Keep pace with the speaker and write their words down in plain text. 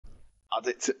Add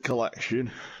it to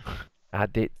collection.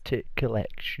 Add it to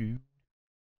collection.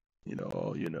 You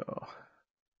know.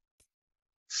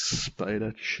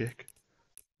 Spider chick.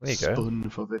 There you go. Spun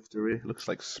for victory. Looks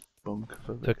like spunk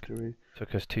for victory.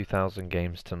 Took us 2,000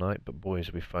 games tonight, but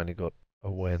boys, we finally got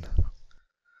a win.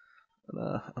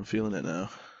 And, I'm feeling it now.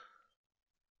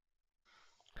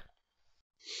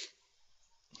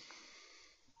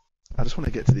 I just want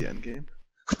to get to the end game.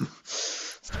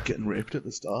 Stop getting raped at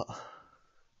the start.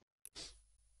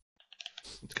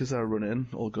 It's because I run in,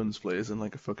 all guns blazing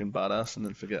like a fucking badass, and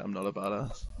then forget I'm not a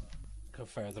badass. Go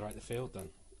further out the field then.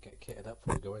 Get kitted up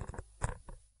before we go in.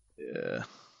 Yeah.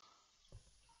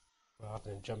 Rather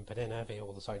than jumping in heavy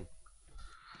all the time.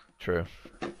 True.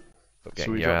 But So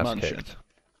getting we your got ass mansion. kicked.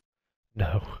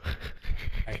 No.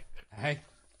 Hey,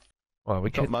 Well, we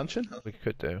Got could. mansion? We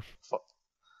could do. Fuck.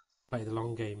 play the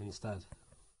long game instead.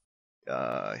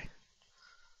 Aye.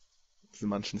 Does the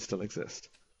mansion still exist?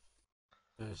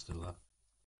 There's still that.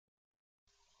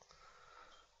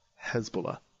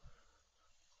 Hezbollah.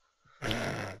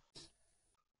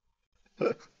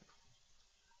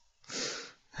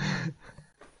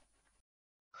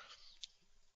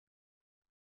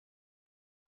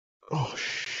 Oh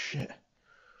shit.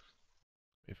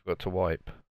 We forgot to wipe.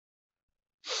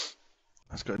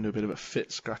 That's got into a bit of a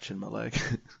fit scratching my leg. Do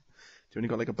you only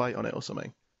got like a bite on it or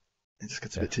something? It just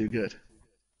gets a bit too good.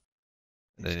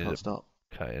 You Then just you can't need stop.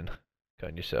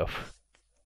 Cutting yourself.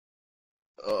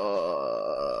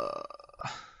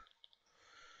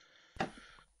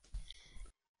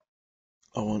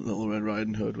 I want Little Red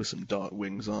Riding Hood with some dark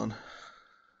wings on.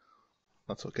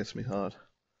 That's what gets me hard.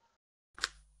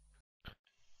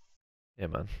 Yeah,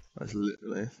 man. That's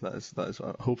literally that is.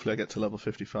 Hopefully, I get to level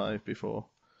 55 before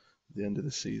the end of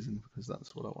the season because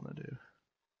that's what I want to do.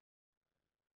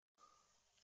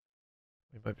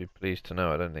 We might be pleased to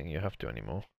know I don't think you have to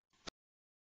anymore.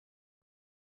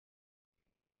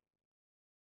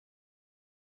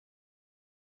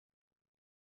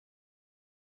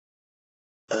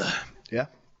 Yeah.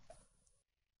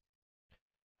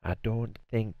 I don't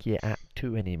think you have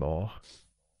to anymore.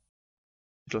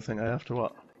 Do you think I have to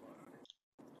what?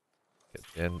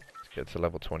 To get to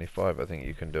level 25, I think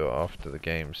you can do it after the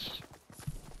games.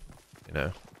 You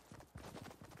know.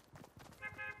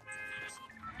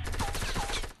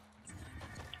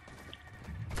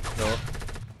 No.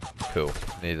 Cool.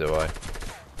 Neither do I.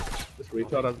 This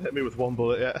retard hasn't hit me with one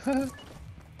bullet yet. Where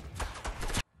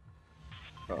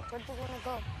do you wanna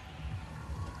go?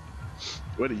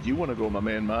 Where do you want to go, my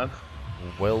main man?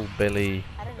 Well, Billy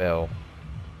I don't know. Bell.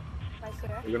 Right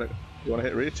here? You want to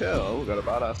hit retail? Oh, we got a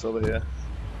badass over here.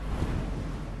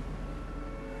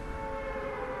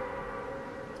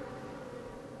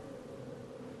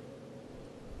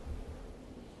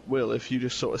 Will, if you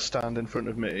just sort of stand in front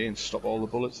of me and stop all the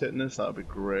bullets hitting us, that would be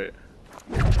great.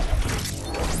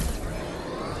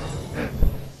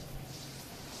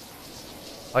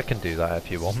 I can do that if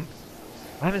you want.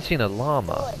 I haven't seen a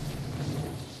llama.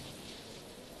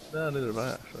 No, neither have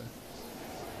I actually.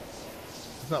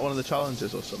 Isn't that one of the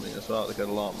challenges or something as well to get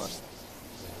a llama?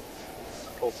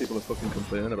 All people are fucking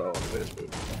complaining about on Facebook.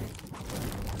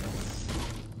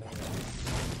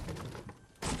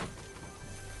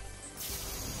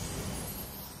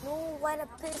 No, what a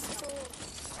pistol.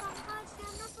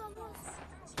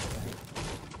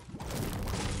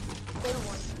 Good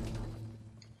one.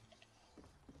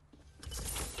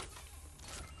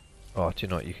 Oh, do you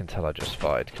know what? You can tell I just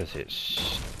fired because it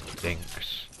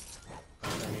stinks.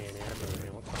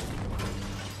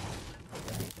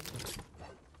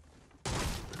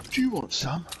 Do you want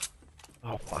some?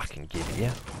 I'll fucking give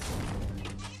you.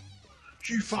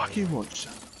 Do you fucking want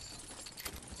some?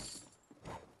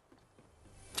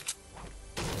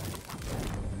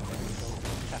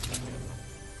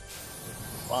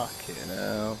 Fucking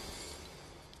hell.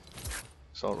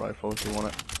 Assault rifle if you want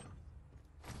it.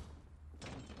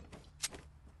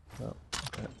 Oh,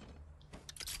 okay.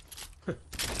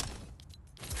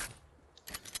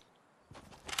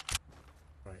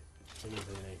 Right, we need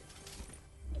the name.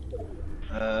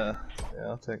 Yeah,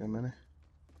 I'll take a minute.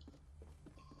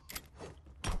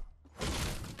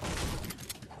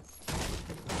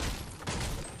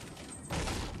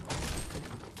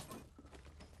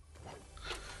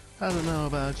 I don't know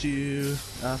about you,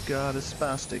 I've got a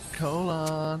spastic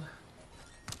colon.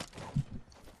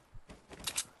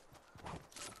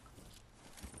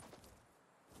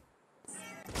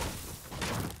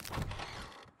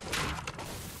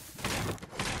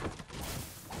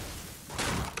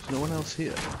 There's no one else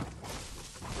here.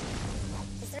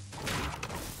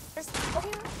 There's over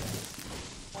here.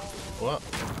 What?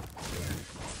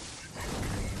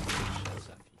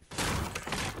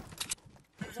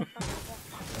 There's a fucking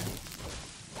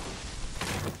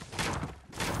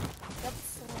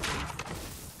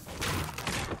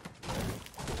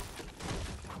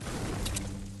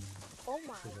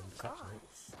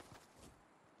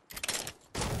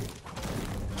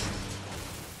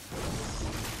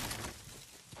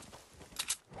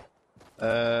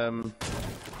Um,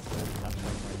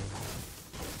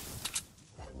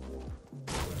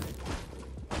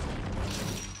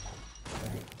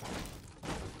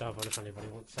 Double if anybody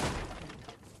wants that.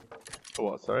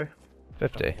 for what? Sorry.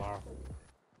 50. Double barrel.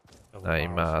 No, you're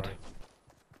mad.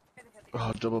 sorry.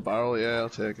 Oh, double barrel. Yeah, I'll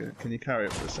take it. Can you carry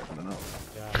it for a second or not?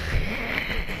 Yeah.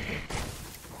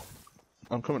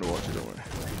 I'm coming to watch you. Don't worry.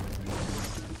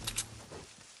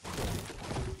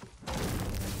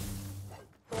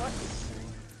 What?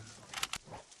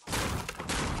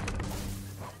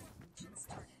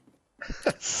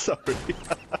 Sorry.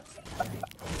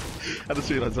 I just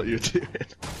realised what you were doing. I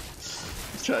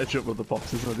was trying to jump on the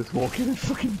boxes and I just walk in and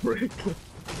fucking break them.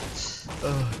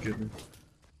 Oh, goodness.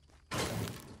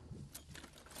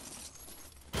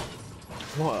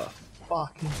 What a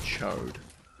fucking chode.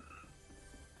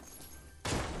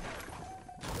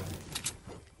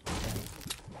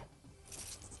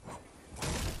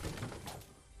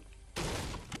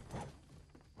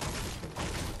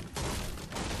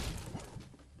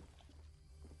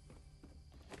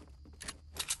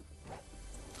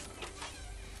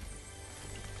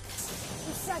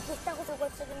 Aquí está José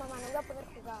Hueso de mamá, no voy a poder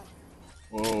jugar.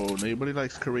 Oh, nobody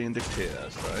likes Korean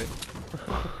dictators, right?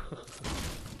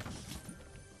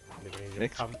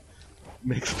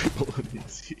 Makes people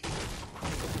uneasy.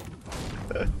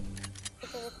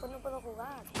 Porque después no puedo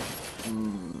jugar.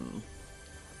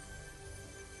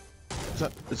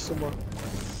 Is someone...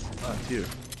 Ah, it's you.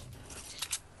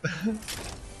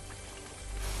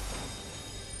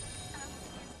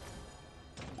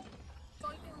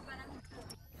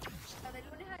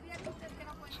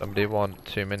 Somebody want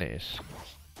 2 minis?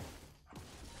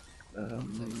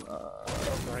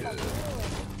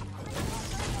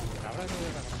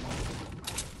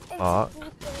 Mark.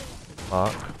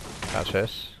 Mark. Catch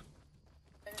this.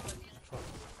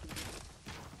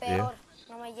 Peor,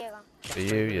 no me llega. For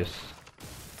you, yes.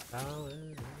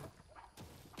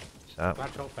 So,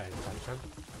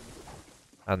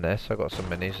 and this, I got some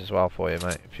minis as well for you,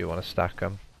 mate. If you want to stack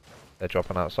them, they're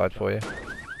dropping outside for you.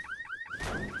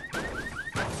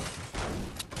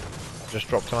 Just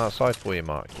dropped them outside for you,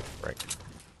 Mark. You prick.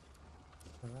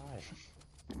 Alright.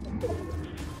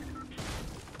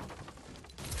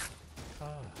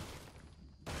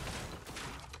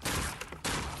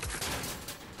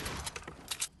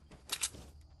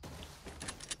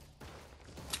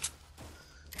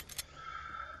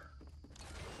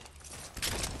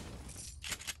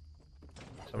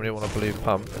 Somebody want a blue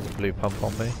pump? There's a blue pump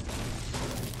on me.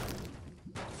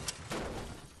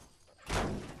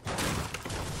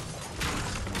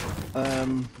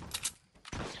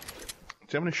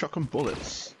 Do you have any shotgun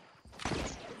bullets?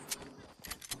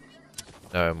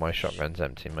 No, my shotgun's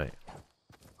empty, mate.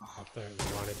 I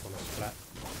don't want it on a splat.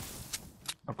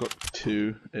 I've got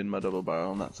 2 in my double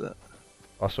barrel and that's it.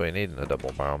 That's what you need in a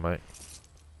double barrel, mate.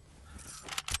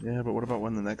 Yeah, but what about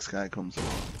when the next guy comes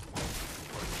along?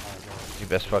 You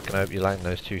best fucking hope you land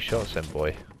those 2 shots then,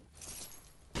 boy.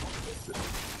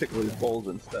 Tickle his balls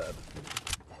instead.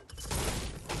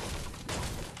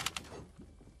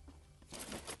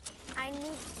 I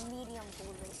need medium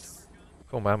bullets.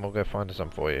 Cool, man. We'll go find some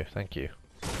for you. Thank you.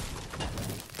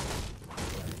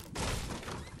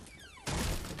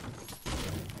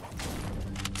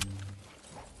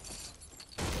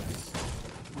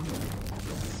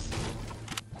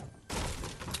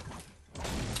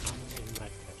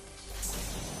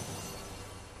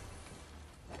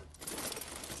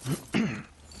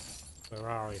 Where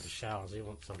are you? The showers, you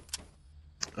want some?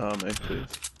 Oh, mate, please.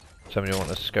 Somebody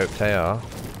want a scoped AR?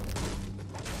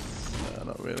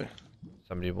 Not really.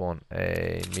 Somebody want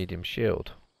a medium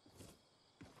shield?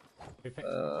 Did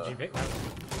you pick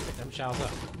them showers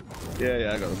up?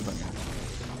 Yeah, I got them. Thank you.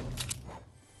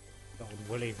 The old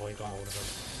Willy boy got hold of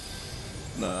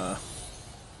them. Nah.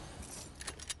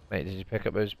 Mate, did you pick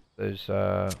up those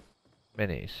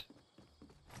minis?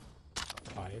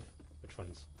 5. Which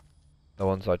ones? The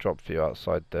ones I dropped for you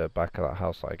outside the back of that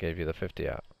house that I gave you the 50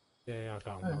 at. Yeah, I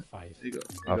got 'em, got 5.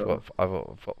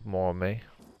 I've got more on me.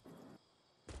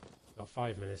 Got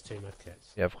 5 minutes, 2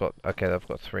 medkits. Yeah, I've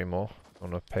got 3 more. I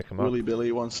want to pick them up. Willy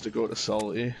Billy wants to go to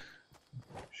Salty.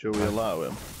 Shall we allow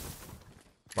him?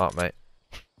 Mark, mate.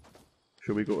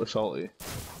 Should we go to Salty?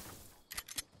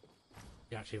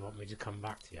 You actually want me to come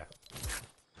back to you?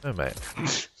 No, mate.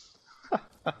 Is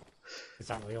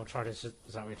that what you're trying to? Is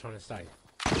that what you're trying to say?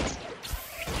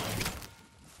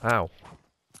 Ow.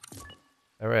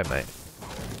 They're here, mate.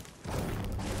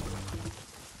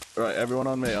 Right, everyone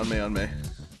on me, on me.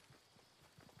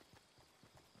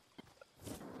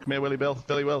 Come here, Willy Bill.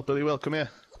 Billy Will, come here.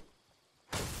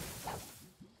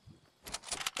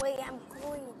 Wait, I'm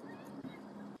going.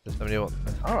 Just Somebody want?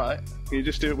 Alright. Can you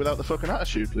just do it without the fucking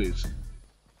attitude, please?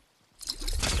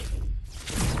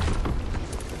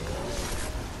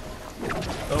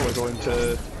 Oh, we're going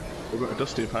to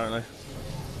Dusty apparently.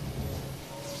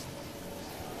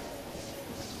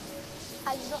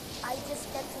 I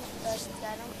just get to Dusty.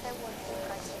 I don't care what you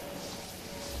guys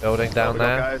say. Building down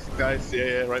there. Guys,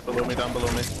 yeah, right below me, down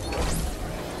below me.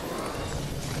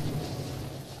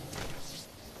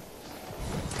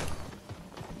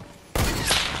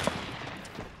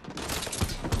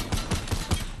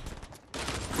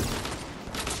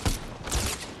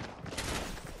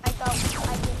 I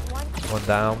did one. One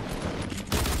down.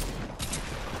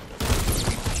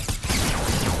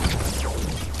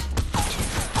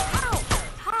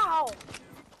 How?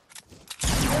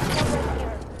 Let's go right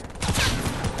here.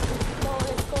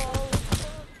 Let's go.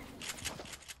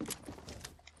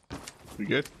 We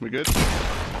good? We good? Is it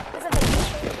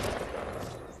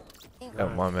the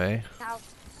Don't mind me. Now,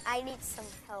 I need some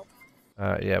help.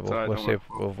 Yeah, Sorry, we'll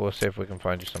see if we can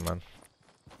find you some, man.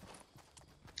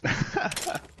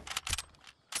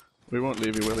 We won't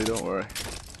leave you, Willie, don't worry.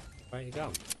 Where you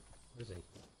going? Where is he?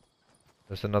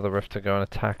 There's another rift to go and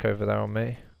attack over there on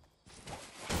me.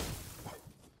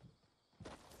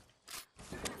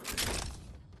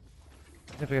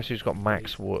 I guess who's got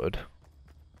max wood.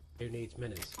 Who needs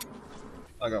minis?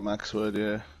 I got max wood,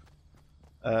 yeah.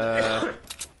 I've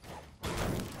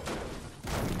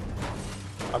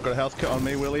got a health kit on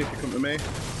me, Willie, if you come to me.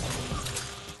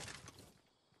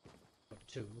 Got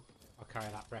 2. I'll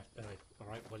carry that ref.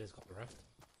 Alright, Willie's got the ref.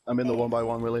 I'm in the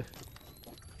 1x1, Willie.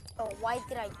 Oh, why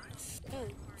did I shoot? Do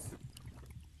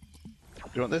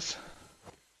you want this?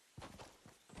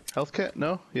 Health kit?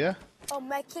 No? Yeah? Oh,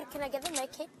 medkit. Can I get the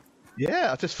medkit?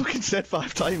 Yeah, I just fucking said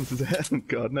 5 times.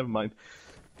 God, never mind.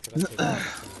 So that's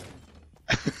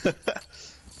it.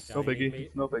 No biggie,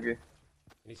 no biggie. You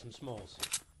need some smalls.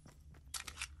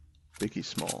 Biggie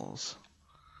smalls.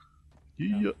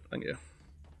 Yeah, thank you.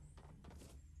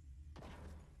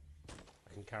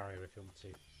 I can carry her if you want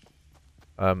to.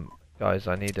 Guys,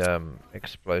 I need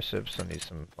explosives. I need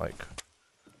some like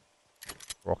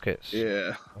rockets.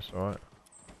 Yeah. That's alright.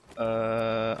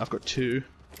 I've got 2.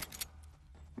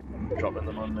 Dropping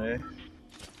them on me.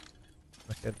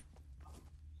 Okay.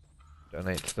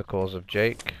 Donate to the cause of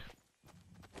Jake.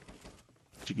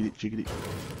 Jiggity, jiggity.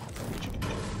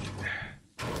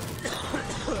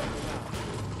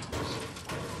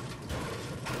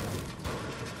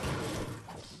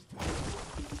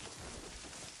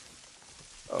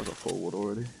 Oh, I got 4 wood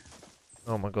already.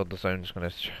 Oh my god, the zone's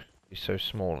gonna be so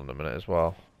small in a minute as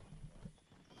well.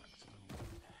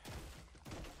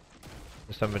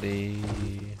 There's somebody...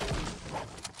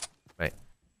 Mate.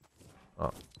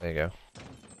 Oh, there you go.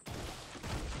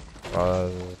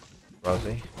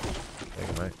 Rozzy. There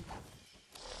you go, mate.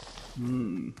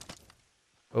 Hmm.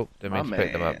 Oh, didn't mean to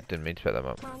pick them up. Didn't mean to pick them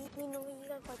up. Mami, no me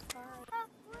digas bye.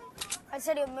 En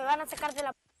serio, me van a sacar de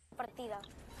la partida.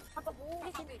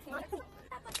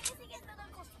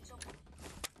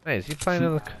 Hey, is he playing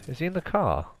in the? Is he in the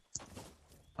car?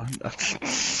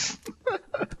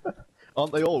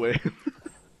 Aren't they always?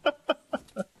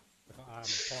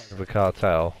 The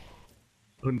cartel.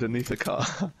 Underneath the car.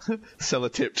 Sell a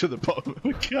tip to the bottom of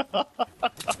the car.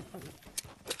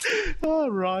 Oh,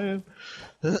 Ryan.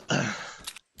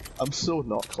 I'm so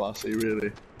not classy,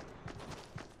 really.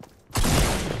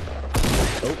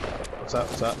 Oh, what's that?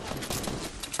 What's that?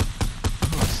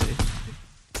 Oh, I see.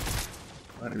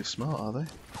 Might be smart, are they?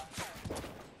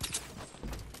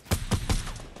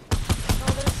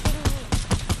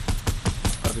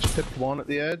 I just pipped one at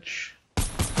the edge.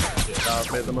 Yeah, now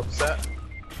I've made them upset.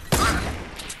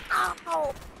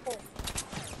 Ow!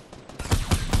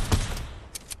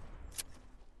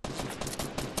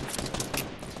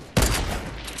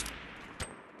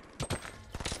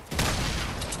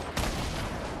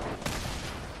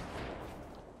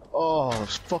 Oh,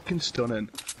 that's fucking stunning.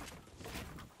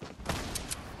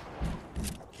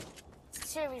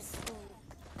 Seriously.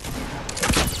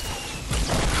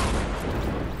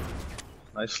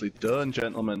 Nicely done,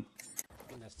 gentlemen. I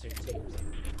think there's 2 teams.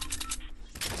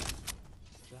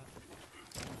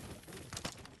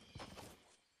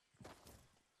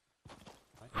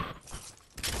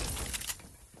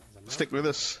 Stick with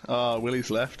us. Willie's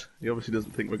left. He obviously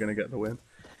doesn't think we're going to get the win.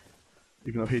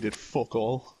 Even though he did fuck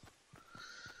all.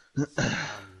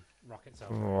 Rockets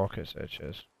over. Rockets, there,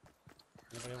 cheers.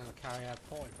 Anybody want to carry a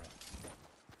 40 for it?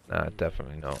 Nah,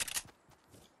 definitely not.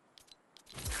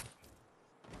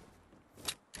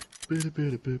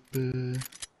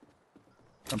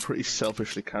 I'm pretty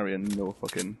selfishly carrying no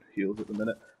fucking heals at the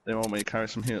minute. They want me to carry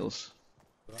some heals.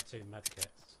 We've got 2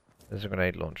 medkits. There's a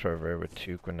grenade launcher over here with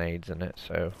 2 grenades in it,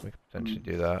 so we could potentially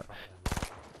do that.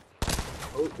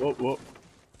 Oh, whoa, whoa.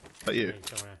 Is that you?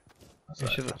 You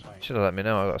should have let me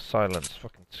know. I got a silenced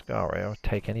fucking Scar. I would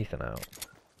take anything out.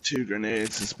 2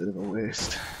 grenades is a bit of a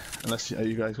waste. Unless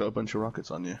you guys got a bunch of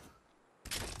rockets on you.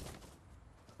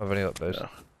 I've only got those. No.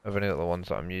 I've only got the ones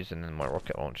that I'm using in my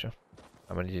rocket launcher.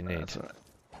 How many do you need? That's alright.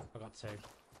 I got 2.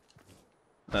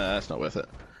 That's not worth it.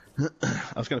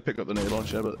 I was going to pick up the nade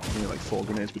launcher, but we need like 4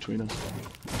 grenades between us.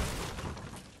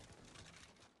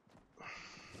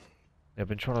 Yeah, I've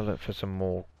been trying to look for some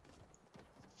more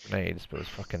grenades, but there's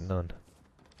fucking none.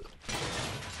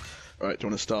 Alright, do you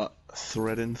want to start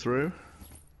threading through?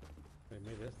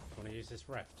 Want to use this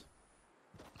reft?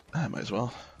 Might as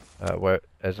well.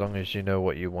 As long as you know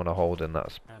what you want to hold in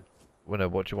that well, no,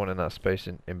 what you want in that space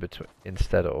in between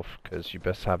instead of, because you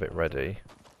best have it ready.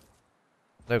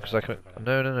 No, because I can.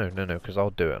 No, because I'll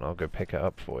do it and I'll go pick it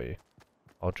up for you.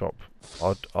 I'll drop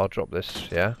this.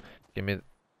 Yeah, give me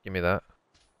that,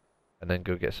 and then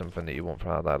go get something that you want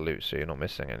from out of that loot, so you're not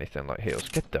missing anything like heals.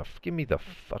 Give me the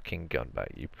fucking gun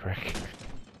back, you prick.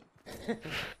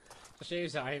 Just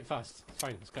use it. I ain't fast. It's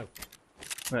fine. Let's go.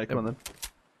 Right, come on then.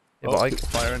 Yeah, but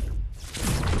firing.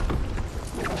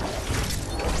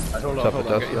 Hold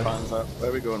on, get your fans out. Where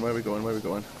are we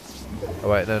going?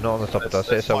 Oh wait, no, not on the top of us.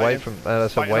 It's away from.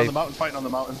 That's away. Fighting on the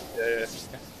mountain. Yeah.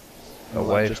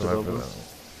 Away from everyone.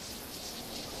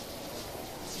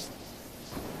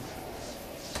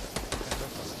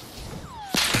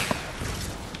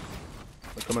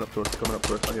 They're coming up to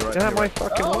us, on your right. Get out of my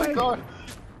fucking way! My God.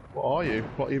 What are you?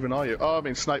 What even are you? Oh, I've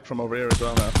been sniped from over here as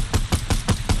well now.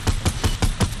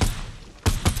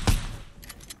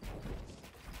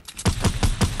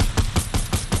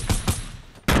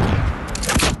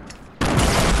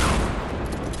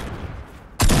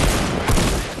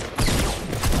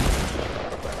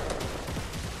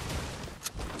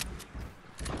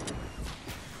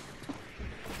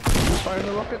 Firing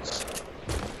the rockets.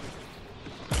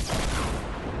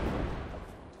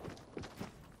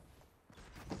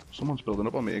 Someone's building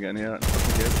up on me again here.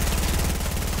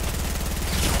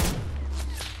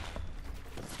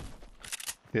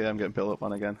 Yeah, I'm getting built up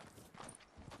on again.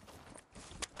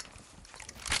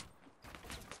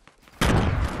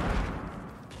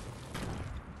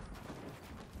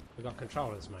 We got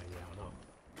controllers, mate, yeah or not?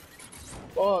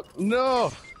 Oh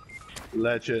no!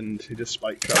 Legend. He just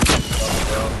spiked up.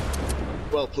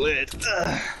 Well played.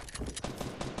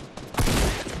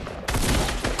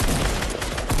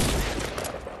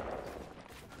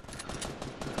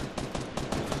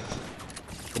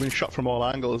 Being shot from all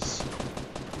angles.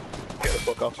 Get the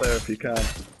fuck off there if you can.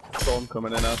 Storm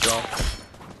coming in as well.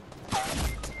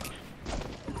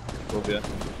 Love ya.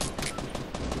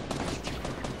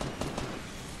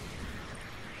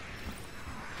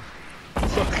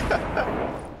 Fuck.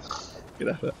 Good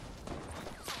effort.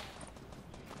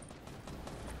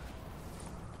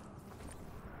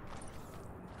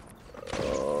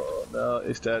 Oh no,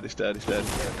 he's dead.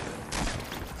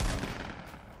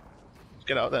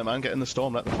 Get out there, man. Get in the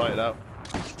storm. Let them fight it out.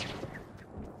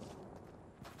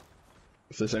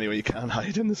 If there's any way you can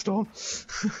hide in the storm.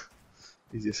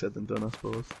 Easier said than done, I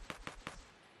suppose.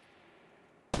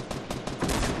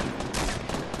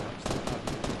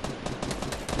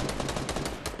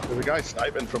 There's a guy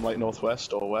sniping from like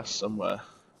northwest or west somewhere.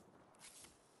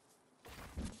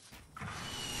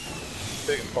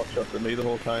 Taking pot shots at me the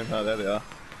whole time. Ah, there they are.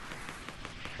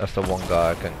 That's the one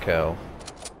guy I can kill.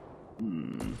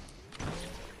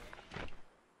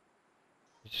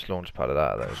 Just launch padded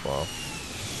out of there as well.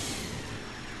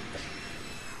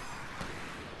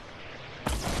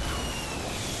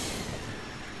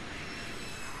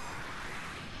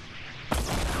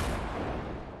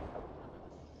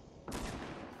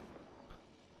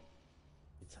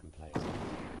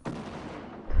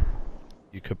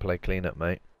 You could play cleanup,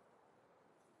 mate.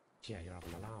 Yeah, you're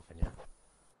having a laugh, aren't you?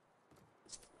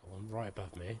 One right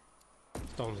above me.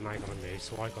 Storm's now got on me,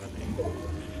 so I got on me.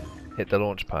 Hit the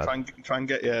launch pad. Try and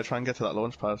get to that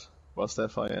launch pad whilst they're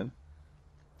fighting.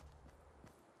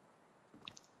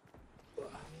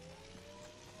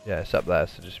 Yeah, it's up there,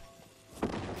 so just...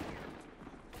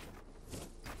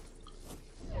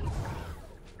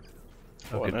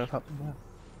 What on earth happened there?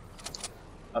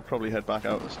 I'd probably head back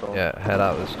out of the storm. Yeah, head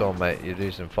out of the storm, mate. You're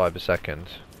losing 5 a second.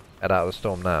 Head out of the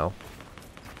storm now.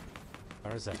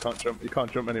 Where is it? You can't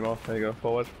jump anymore. There you go,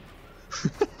 forward.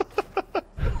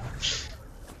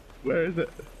 Where is it?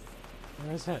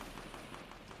 Where is it?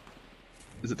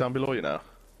 Is it down below you now?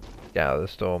 Get out of the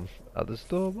storm. Out of the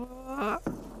storm. Ah.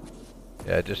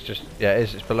 Yeah, yeah,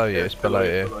 it's below you. It's below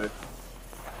you. Below you.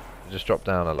 Just drop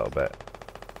down a little bit.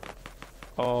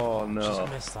 Oh. Oh no.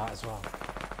 Just missed that as well.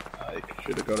 I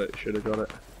should have got it, should have got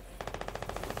it.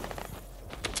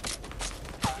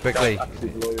 Quickly. Actually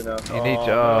below you now. You need to.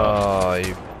 no. Oh,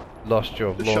 you lost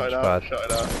your Just launch pad. Shut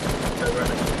it out. Okay,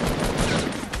 ready.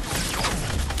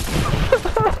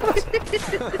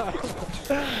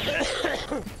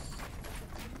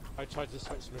 I tried to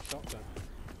switch to a shotgun.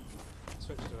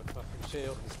 Switch to a fucking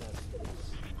shield instead.